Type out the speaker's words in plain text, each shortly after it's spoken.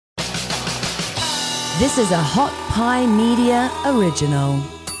This is a Hot Pie Media original.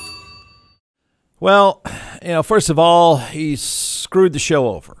 Well, first of all, he screwed the show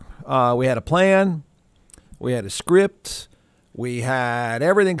over. We had a plan. We had a script. We had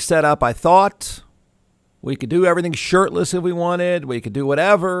everything set up, I thought. We could do everything shirtless if we wanted. We could do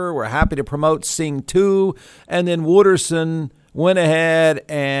whatever. We're happy to promote Sing 2. And then Wooderson went ahead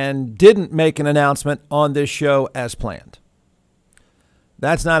and didn't make an announcement on this show as planned.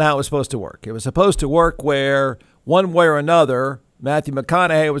 That's not how it was supposed to work. It was supposed to work where, one way or another, Matthew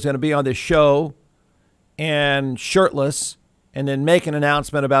McConaughey was going to be on this show and shirtless and then make an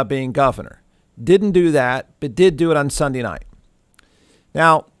announcement about being governor. Didn't do that, but did do it on Sunday night.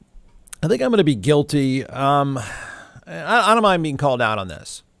 Now, I think I'm going to be guilty. I don't mind being called out on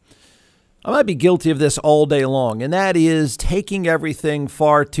this. I might be guilty of this all day long, and that is taking everything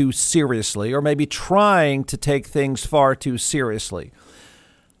far too seriously, or maybe trying to take things far too seriously.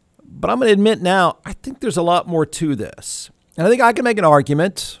 But I'm going to admit now, I think there's a lot more to this. And I think I can make an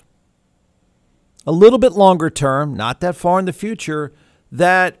argument a little bit longer term, not that far in the future,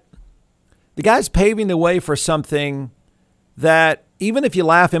 that the guy's paving the way for something that, even if you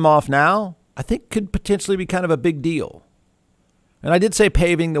laugh him off now, I think could potentially be kind of a big deal. And I did say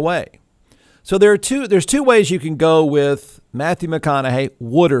paving the way. So there's two ways you can go with Matthew McConaughey,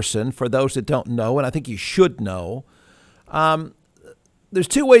 Wooderson, for those that don't know, and I think you should know. There's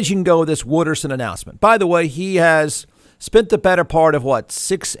two ways you can go with this Wooderson announcement. By the way, he has spent the better part of,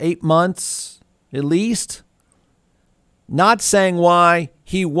 6-8 months at least, not saying why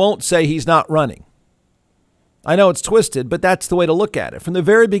he won't say he's not running. I know it's twisted, but that's the way to look at it. From the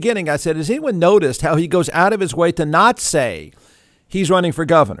very beginning, I said, has anyone noticed how he goes out of his way to not say he's running for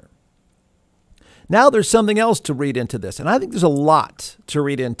governor? Now there's something else to read into this, and I think there's a lot to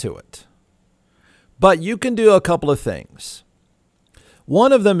read into it. But you can do a couple of things.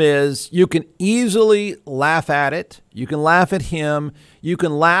 One of them is you can easily laugh at it. You can laugh at him. You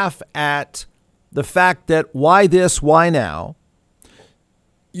can laugh at the fact that why this, why now?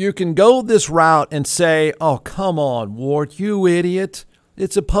 You can go this route and say, oh, come on, Ward, you idiot.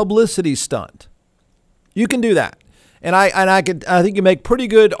 It's a publicity stunt. You can do that. And I think you make pretty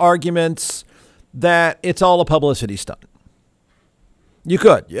good arguments that it's all a publicity stunt. You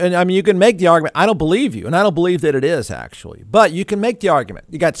could. And I mean, you can make the argument. I don't believe you, and I don't believe that it is, actually. But you can make the argument.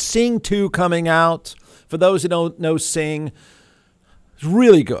 You got Sing 2 coming out. For those who don't know Sing, it's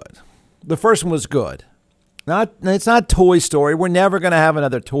really good. The first one was good. It's not Toy Story. We're never going to have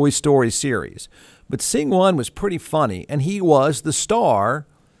another Toy Story series. But Sing 1 was pretty funny, and he was the star,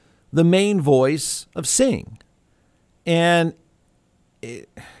 the main voice of Sing. And it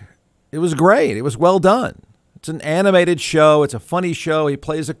was great. It was well done. It's an animated show. It's a funny show. He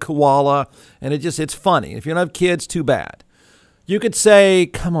plays a koala, and it's funny. If you don't have kids, too bad. You could say,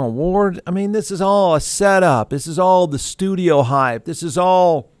 come on, Ward. I mean, this is all a setup. This is all the studio hype. This is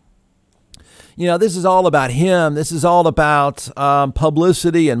all, this is all about him. This is all about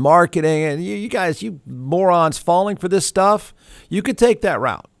publicity and marketing. And you guys, you morons falling for this stuff, you could take that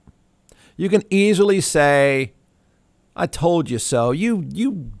route. You can easily say, I told you so. You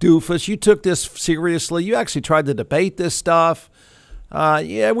doofus. You took this seriously. You actually tried to debate this stuff.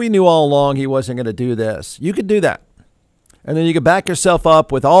 Yeah, we knew all along he wasn't going to do this. You could do that. And then you can back yourself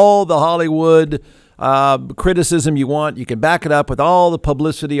up with all the Hollywood criticism you want. You can back it up with all the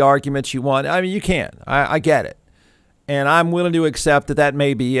publicity arguments you want. I mean, you can. I get it. And I'm willing to accept that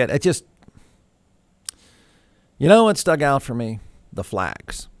may be it. It just, what stuck out for me? The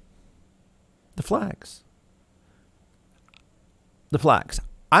flags. The flags. The flags.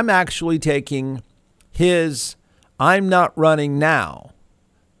 I'm actually taking his I'm not running now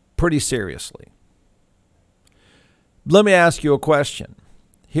pretty seriously. Let me ask you a question.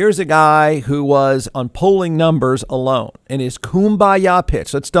 Here's a guy who was on polling numbers alone in his kumbaya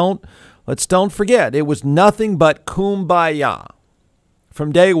pitch. Let's don't forget, it was nothing but kumbaya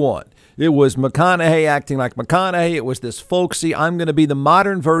from day one. It was McConaughey acting like McConaughey. It was this folksy, I'm going to be the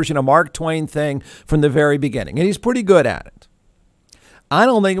modern version of Mark Twain thing from the very beginning. And he's pretty good at it. I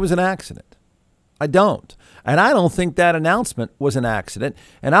don't think it was an accident. I don't. And I don't think that announcement was an accident.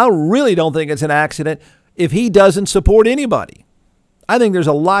 And I really don't think it's an accident if he doesn't support anybody. I think there's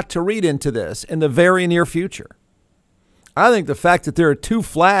a lot to read into this in the very near future. I think the fact that there are two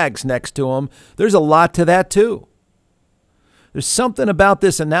flags next to him, there's a lot to that too. There's something about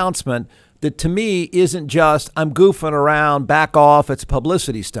this announcement that to me isn't just, I'm goofing around, back off, it's a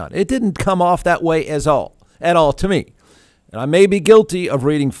publicity stunt. It didn't come off that way at all to me. And I may be guilty of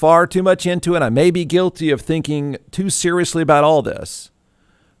reading far too much into it. I may be guilty of thinking too seriously about all this.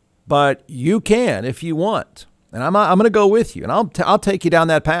 But you can if you want. And I'm going to go with you. And I'll take you down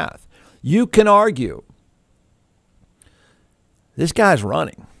that path. You can argue This guy's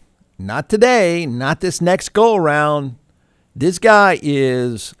running. Not today, not this next go around. This guy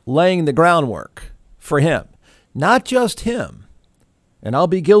is laying the groundwork for him. Not just him. And I'll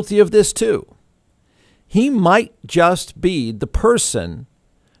be guilty of this too. He might just be the person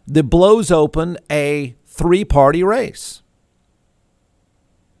that blows open a 3-party race.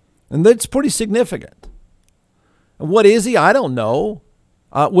 And that's pretty significant. And what is he? I don't know.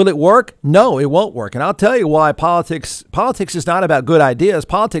 Will it work? No, it won't work. And I'll tell you why politics is not about good ideas.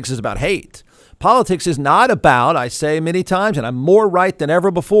 Politics is about hate. Politics is not about, I say many times, and I'm more right than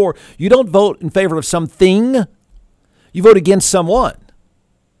ever before, you don't vote in favor of something. You vote against someone.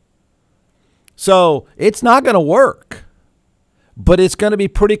 So it's not going to work. But it's going to be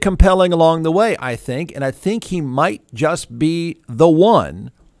pretty compelling along the way, I think. And I think he might just be the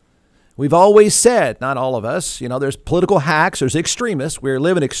one. We've always said, not all of us, there's political hacks, there's extremists. We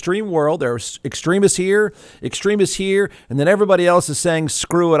live in an extreme world. There's extremists here, and then everybody else is saying,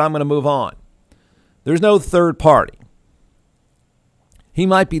 screw it, I'm going to move on. There's no third party. He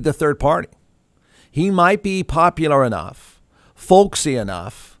might be the third party. He might be popular enough, folksy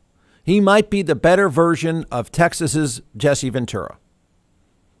enough. He might be the better version of Texas's Jesse Ventura.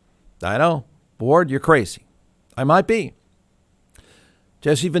 I know, Ward, you're crazy. I might be.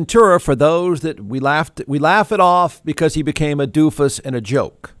 Jesse Ventura, for those that we laugh it off because he became a doofus and a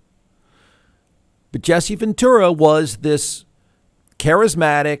joke. But Jesse Ventura was this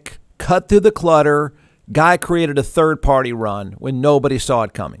charismatic, cut through the clutter guy, created a third-party run when nobody saw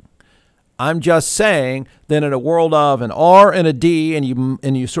it coming. I'm just saying that in a world of an R and a D, and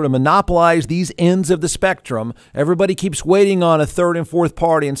you sort of monopolize these ends of the spectrum, everybody keeps waiting on a third and fourth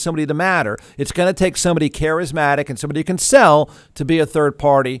party and somebody to matter. It's going to take somebody charismatic and somebody who can sell to be a third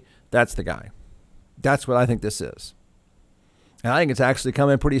party. That's the guy. That's what I think this is. And I think it's actually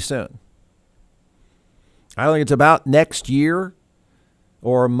coming pretty soon. I think it's about next year,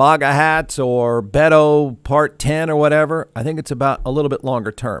 or MAGA hats, or Beto Part 10 or whatever. I think it's about a little bit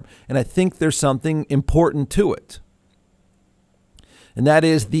longer term. And I think there's something important to it. And that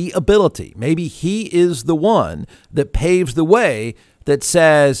is the ability. Maybe he is the one that paves the way, that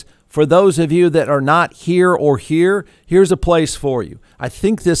says, for those of you that are not here or here, here's a place for you. I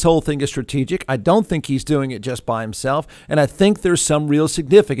think this whole thing is strategic. I don't think he's doing it just by himself. And I think there's some real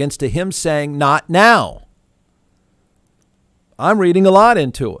significance to him saying, not now. I'm reading a lot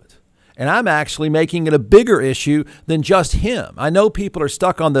into it, and I'm actually making it a bigger issue than just him. I know people are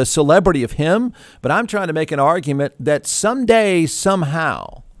stuck on the celebrity of him, but I'm trying to make an argument that someday,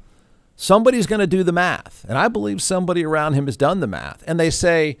 somehow, somebody's going to do the math. And I believe somebody around him has done the math. And they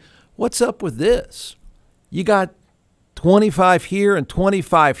say, what's up with this? You got 25 here and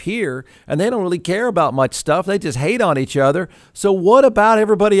 25 here, and they don't really care about much stuff. They just hate on each other. So what about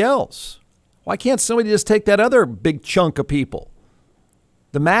everybody else? Why can't somebody just take that other big chunk of people?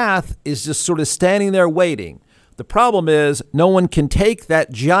 The math is just sort of standing there waiting. The problem is no one can take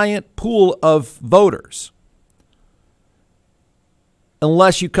that giant pool of voters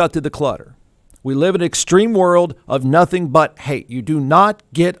unless you cut through the clutter. We live in an extreme world of nothing but hate. You do not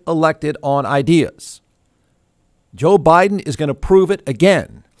get elected on ideas. Joe Biden is going to prove it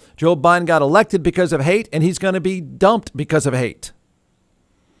again. Joe Biden got elected because of hate, and he's going to be dumped because of hate.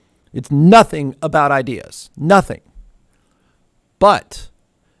 It's nothing about ideas. Nothing. But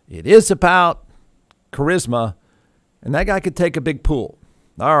it is about charisma, and that guy could take a big pool.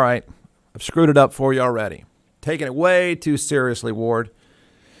 All right. I've screwed it up for you already. Taking it way too seriously, Ward.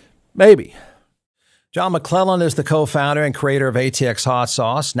 Maybe. John McClellan is the co-founder and creator of ATX Hot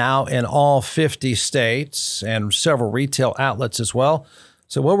Sauce, now in all 50 states and several retail outlets as well.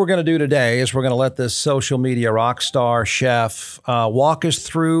 So what we're going to do today is we're going to let this social media rock star chef walk us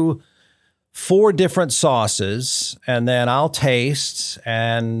through 4 different sauces, and then I'll taste,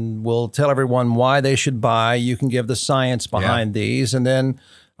 and we'll tell everyone why they should buy. You can give the science behind these, and then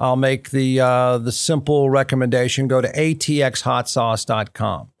I'll make the simple recommendation. Go to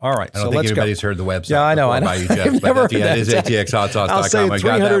atxhotsauce.com. All right, I don't think anybody's heard the website. Yeah, I know. By you, Jeff, but it is atxhotsauce.com. I'll say I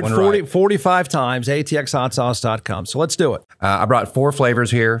got that one right. 45 times, atxhotsauce.com. So let's do it. I brought 4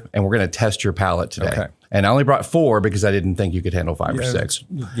 flavors here, and we're going to test your palate today. Okay. And I only brought 4 because I didn't think you could handle 5 or 6.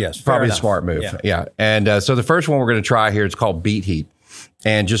 Yes, probably a smart move. Yeah. And so the first one we're going to try here, it's called Beet Heat.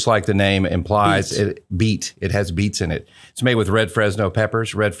 And just like the name implies, it has beets in it. It's made with red Fresno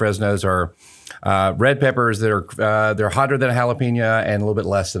peppers. Red Fresnos are red peppers that are they're hotter than a jalapeno and a little bit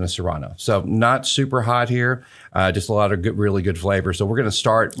less than a serrano. So not super hot here, just a lot of really good flavor. So we're going to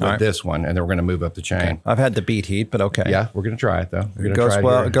start with this one, and then we're going to move up the chain. Okay. I've had the Beet Heat, but okay. Yeah, we're going to try it though. It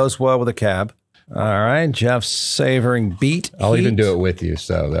goes well with a cab. All right, Jeff's savoring Beet I'll Heat. even do it with you,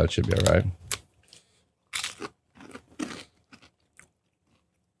 so that should be all right.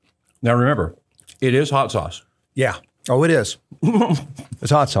 Now remember, it is hot sauce. Yeah. Oh, it is.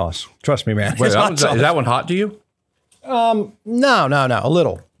 It's hot sauce. Trust me, man. Wait, It's hot sauce. is that one hot to you? No. A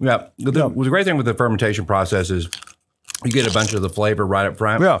little. Yeah. The great thing with the fermentation process is you get a bunch of the flavor right up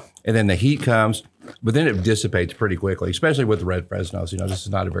front. Yeah. And then the heat comes, but then it dissipates pretty quickly, especially with the red Fresnos. You know, this is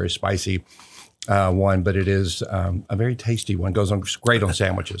not a very spicy one, but it is a very tasty one. Goes on great on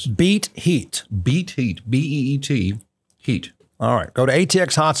sandwiches. Beet heat. Beet heat. B-E-E-T. Heat. All right. Go to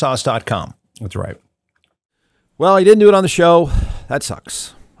atxhotsauce.com. That's right. Well, he didn't do it on the show. That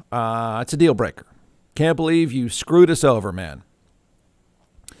sucks. It's a deal breaker. Can't believe you screwed us over, man.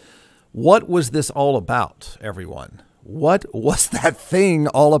 What was this all about, everyone? What was that thing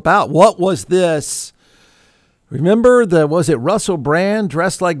all about? What was this? Remember was it Russell Brand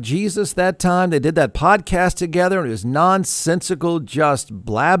dressed like Jesus that time? They did that podcast together and it was nonsensical, just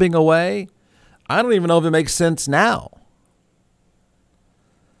blabbing away. I don't even know if it makes sense now.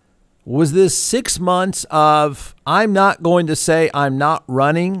 Was this 6 months of, I'm not going to say I'm not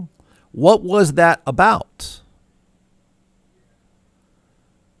running? What was that about?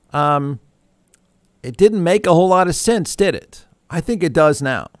 It didn't make a whole lot of sense, did it? I think it does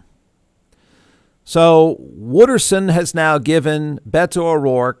now. So Wooderson has now given Beto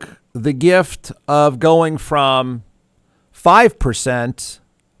O'Rourke the gift of going from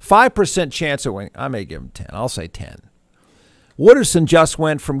 5% chance of winning. I may give him 10. I'll say 10. Wooderson just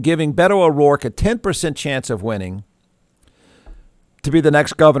went from giving Beto O'Rourke a 10% chance of winning to be the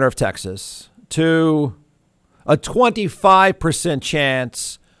next governor of Texas to a 25%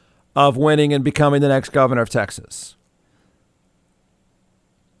 chance of winning and becoming the next governor of Texas.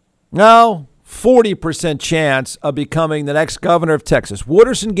 No, 40% chance of becoming the next governor of Texas.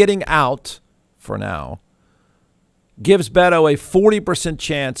 Wooderson getting out for now gives Beto a 40%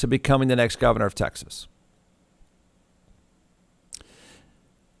 chance of becoming the next governor of Texas.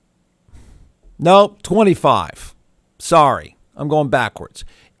 No, 25. Sorry, I'm going backwards.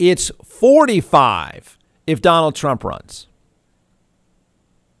 It's 45 if Donald Trump runs.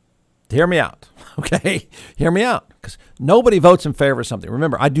 Hear me out, okay? Hear me out, because nobody votes in favor of something.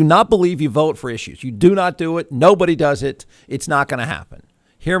 Remember, I do not believe you vote for issues. You do not do it. Nobody does it. It's not going to happen.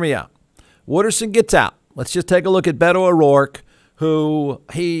 Hear me out. Wooderson gets out. Let's just take a look at Beto O'Rourke, who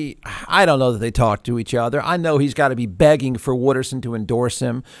I don't know that they talk to each other. I know he's got to be begging for Wooderson to endorse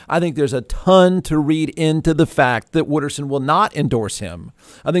him. I think there's a ton to read into the fact that Wooderson will not endorse him.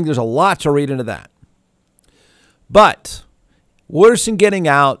 I think there's a lot to read into that. But Wooderson getting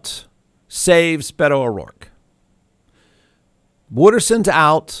out saves Beto O'Rourke. Wooderson's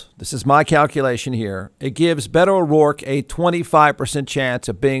out. This is my calculation here. It gives Beto O'Rourke a 25% chance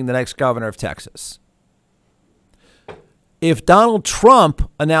of being the next governor of Texas. If Donald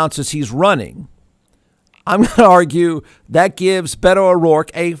Trump announces he's running, I'm going to argue that gives Beto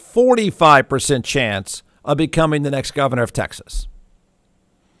O'Rourke a 45% chance of becoming the next governor of Texas.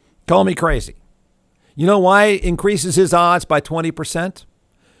 Call me crazy. You know why it increases his odds by 20%?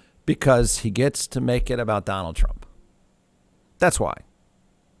 Because he gets to make it about Donald Trump. That's why.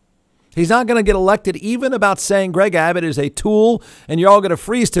 He's not going to get elected even about saying Greg Abbott is a tool and you're all going to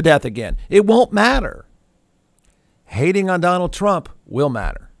freeze to death again. It won't matter. Hating on Donald Trump will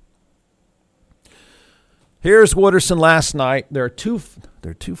matter. Here's Wooderson last night. There are two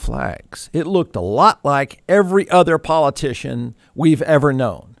flags. It looked a lot like every other politician we've ever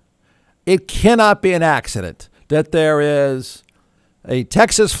known. It cannot be an accident that there is a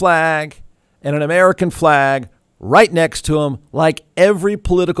Texas flag and an American flag right next to them, like every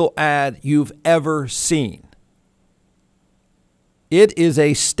political ad you've ever seen. It is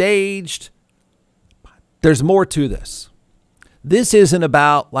a staged. There's more to this. This isn't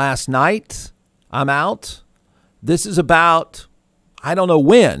about last night, I'm out. This is about, I don't know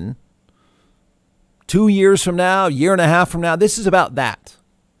when, 2 years from now, a year and a half from now. This is about that.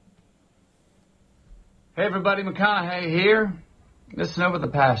 Hey everybody, McConaughey here. Listen, over the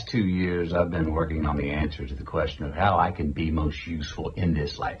past 2 years, I've been working on the answer to the question of how I can be most useful in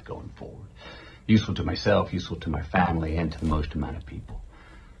this life going forward. Useful to myself, useful to my family, and to the most amount of people.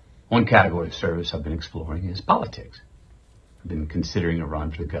 One category of service I've been exploring is politics. I've been considering a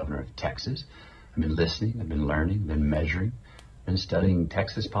run for the governor of Texas. I've been listening, I've been learning, I've been measuring, I've been studying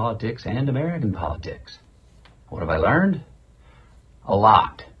Texas politics and American politics. What have I learned? A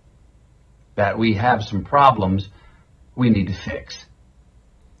lot. That we have some problems we need to fix.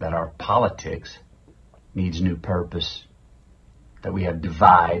 That our politics needs new purpose. That we have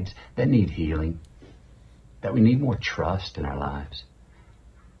divides that need healing. That we need more trust in our lives.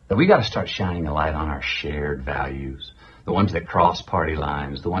 That we got to start shining a light on our shared values. The ones that cross party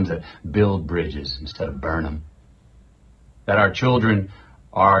lines. The ones that build bridges instead of burn them. That our children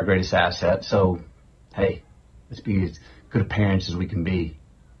are our greatest asset. So, hey, let's be as good parents as we can be.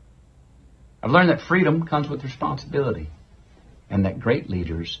 I've learned that freedom comes with responsibility, and that great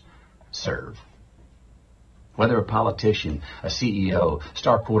leaders serve. Whether a politician, a CEO,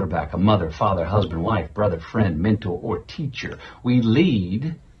 star quarterback, a mother, father, husband, wife, brother, friend, mentor, or teacher, we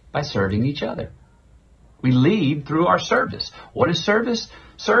lead by serving each other. We lead through our service. What is service?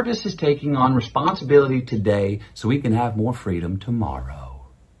 Service is taking on responsibility today so we can have more freedom tomorrow.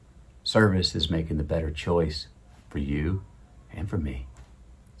 Service is making the better choice for you and for me.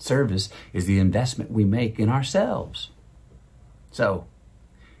 Service is the investment we make in ourselves. So,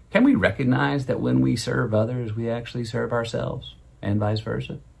 can we recognize that when we serve others, we actually serve ourselves, and vice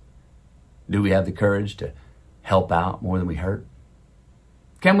versa? Do we have the courage to help out more than we hurt?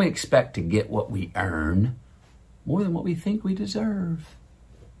 Can we expect to get what we earn more than what we think we deserve?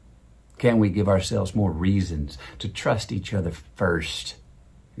 Can we give ourselves more reasons to trust each other first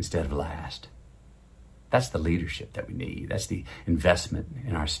instead of last? That's the leadership that we need. That's the investment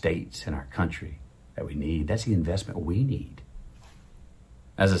in our states and our country that we need. That's the investment we need.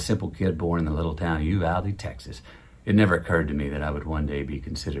 As a simple kid born in the little town of Uvalde, Texas, it never occurred to me that I would one day be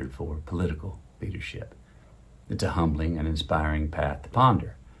considered for political leadership. It's a humbling and inspiring path to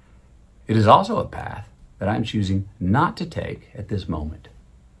ponder. It is also a path that I'm choosing not to take at this moment.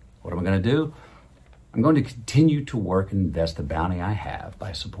 What am I going to do? I'm going to continue to work and invest the bounty I have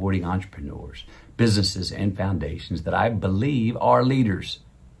by supporting entrepreneurs, businesses, and foundations that I believe are leaders.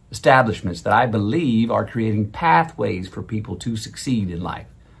 Establishments that I believe are creating pathways for people to succeed in life.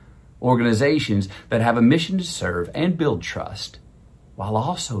 Organizations that have a mission to serve and build trust while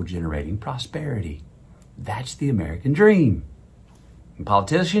also generating prosperity. That's the American dream. And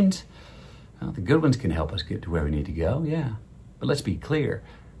politicians, well, the good ones can help us get to where we need to go, yeah. But let's be clear,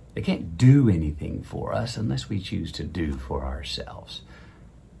 they can't do anything for us unless we choose to do for ourselves.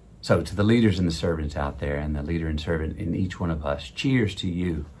 So to the leaders and the servants out there, and the leader and servant in each one of us, cheers to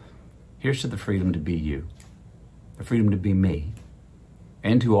you. Here's to the freedom to be you, the freedom to be me,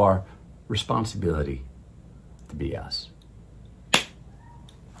 and to our responsibility to be us.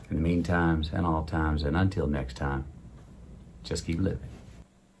 In the meantime, and all times, and until next time, just keep living.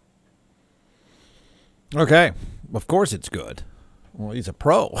 Okay. Of course it's good. Well, he's a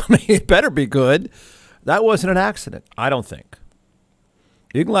pro. I mean, it better be good. That wasn't an accident, I don't think.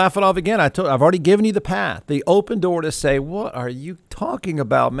 You can laugh it off again. I've already given you the path, the open door to say, what are you talking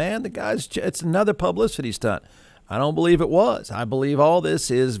about, man? The guy's, it's another publicity stunt. I don't believe it was. I believe all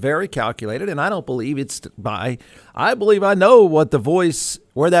this is very calculated, and I don't believe it's by, I believe I know what the voice,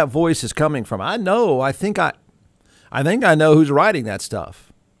 where that voice is coming from. I think I know who's writing that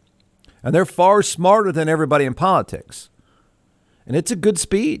stuff. And they're far smarter than everybody in politics. And it's a good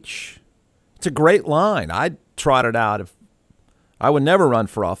speech. It's a great line. I'd trot it out if I would never run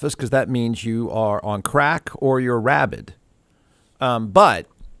for office, because that means you are on crack or you're rabid. But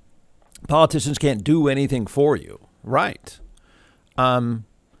politicians can't do anything for you. Right. I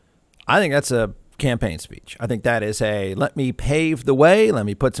think that's a campaign speech. I think that is a, let me pave the way. Let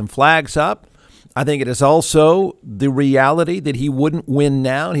me put some flags up. I think it is also the reality that he wouldn't win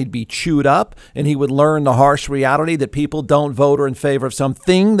now, and he'd be chewed up, and he would learn the harsh reality that people don't vote or in favor of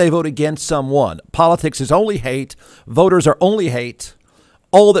something. They vote against someone. Politics is only hate. Voters are only hate.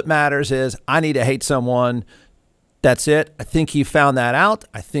 All that matters is I need to hate someone. That's it. I think he found that out.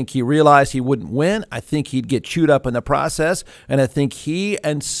 I think he realized he wouldn't win. I think he'd get chewed up in the process. And I think he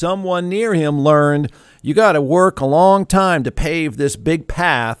and someone near him learned you got to work a long time to pave this big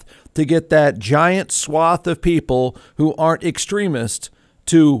path to get that giant swath of people who aren't extremists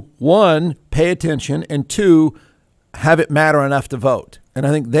to, one, pay attention, and two, have it matter enough to vote. And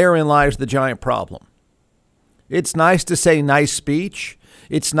I think therein lies the giant problem. It's nice to say nice speech.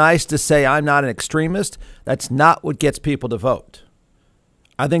 It's nice to say I'm not an extremist. That's not what gets people to vote.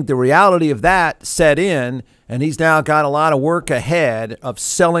 I think the reality of that set in, and he's now got a lot of work ahead of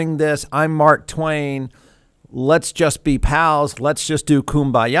selling this, I'm Mark Twain, let's just be pals, let's just do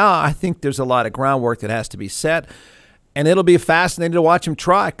kumbaya. I think there's a lot of groundwork that has to be set, and it'll be fascinating to watch him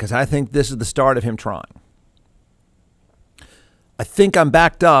try, because I think this is the start of him trying. I think I'm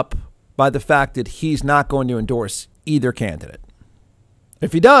backed up by the fact that he's not going to endorse either candidate.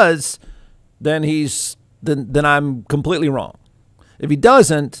 If he does, then then I'm completely wrong. If he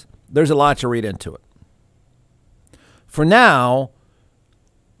doesn't, there's a lot to read into it. For now,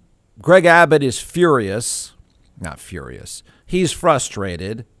 Greg Abbott is furious. Not furious. He's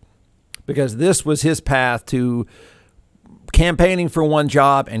frustrated because this was his path to campaigning for one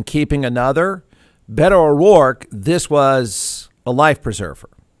job and keeping another. Beto O'Rourke, this was a life preserver.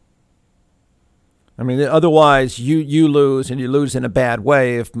 I mean, otherwise you lose, and you lose in a bad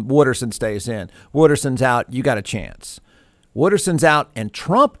way if Wooderson stays in. Wooderson's out, you got a chance. Wooderson's out and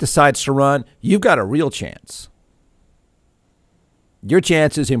Trump decides to run, you've got a real chance. Your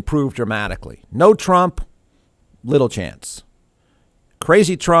chances improve dramatically. No Trump, little chance.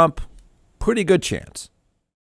 Crazy Trump, pretty good chance.